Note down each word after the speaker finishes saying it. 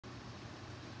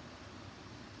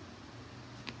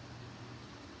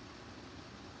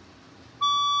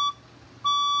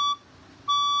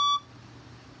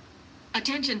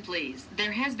Attention please,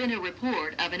 there has been a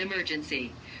report of an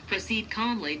emergency. Proceed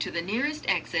calmly to the nearest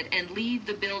exit and leave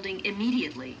the building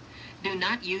immediately. Do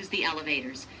not use the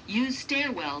elevators. Use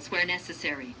stairwells where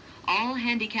necessary. All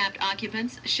handicapped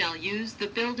occupants shall use the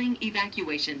building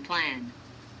evacuation plan.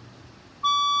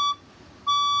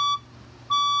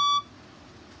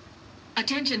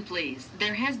 Attention please,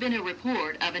 there has been a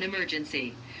report of an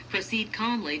emergency. Proceed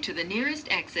calmly to the nearest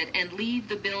exit and leave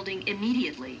the building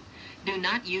immediately. Do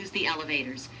not use the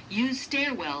elevators. Use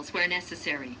stairwells where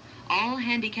necessary. All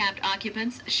handicapped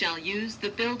occupants shall use the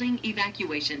building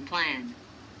evacuation plan.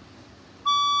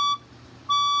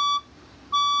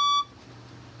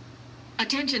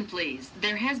 Attention please,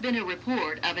 there has been a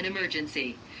report of an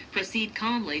emergency. Proceed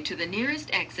calmly to the nearest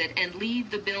exit and leave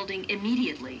the building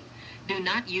immediately. Do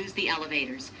not use the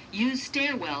elevators. Use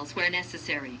stairwells where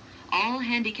necessary. All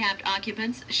handicapped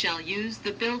occupants shall use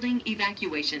the building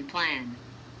evacuation plan.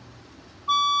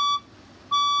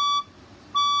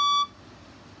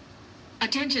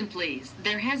 Attention please,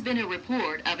 there has been a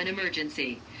report of an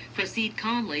emergency. Proceed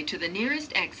calmly to the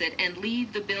nearest exit and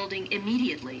leave the building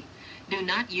immediately. Do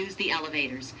not use the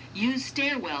elevators. Use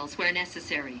stairwells where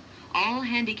necessary. All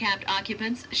handicapped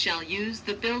occupants shall use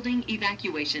the building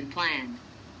evacuation plan.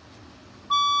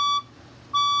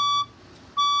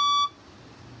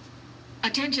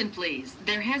 Attention please,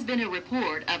 there has been a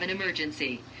report of an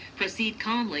emergency. Proceed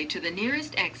calmly to the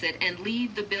nearest exit and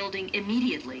leave the building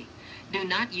immediately. Do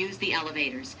not use the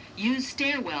elevators. Use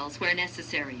stairwells where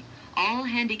necessary. All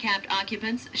handicapped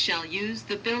occupants shall use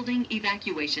the building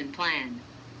evacuation plan.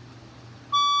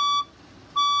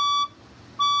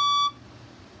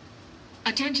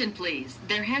 Attention please,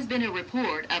 there has been a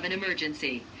report of an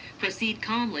emergency. Proceed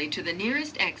calmly to the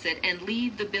nearest exit and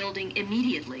leave the building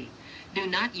immediately. Do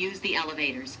not use the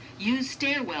elevators. Use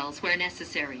stairwells where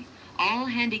necessary. All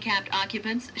handicapped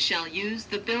occupants shall use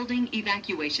the building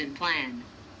evacuation plan.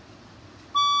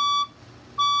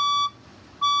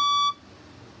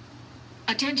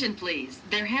 Attention please,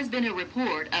 there has been a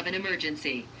report of an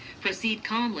emergency. Proceed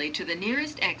calmly to the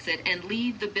nearest exit and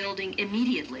leave the building immediately. Do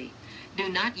not use the elevators. Use stairwells where necessary. All handicapped occupants shall use the building evacuation plan. Attention please, there has been a report of an emergency. Proceed calmly to the nearest exit and leave the building immediately. Do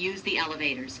not use the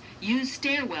elevators. Use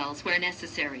stairwells where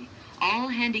necessary. All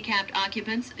handicapped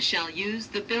occupants shall use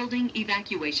the building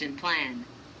evacuation plan.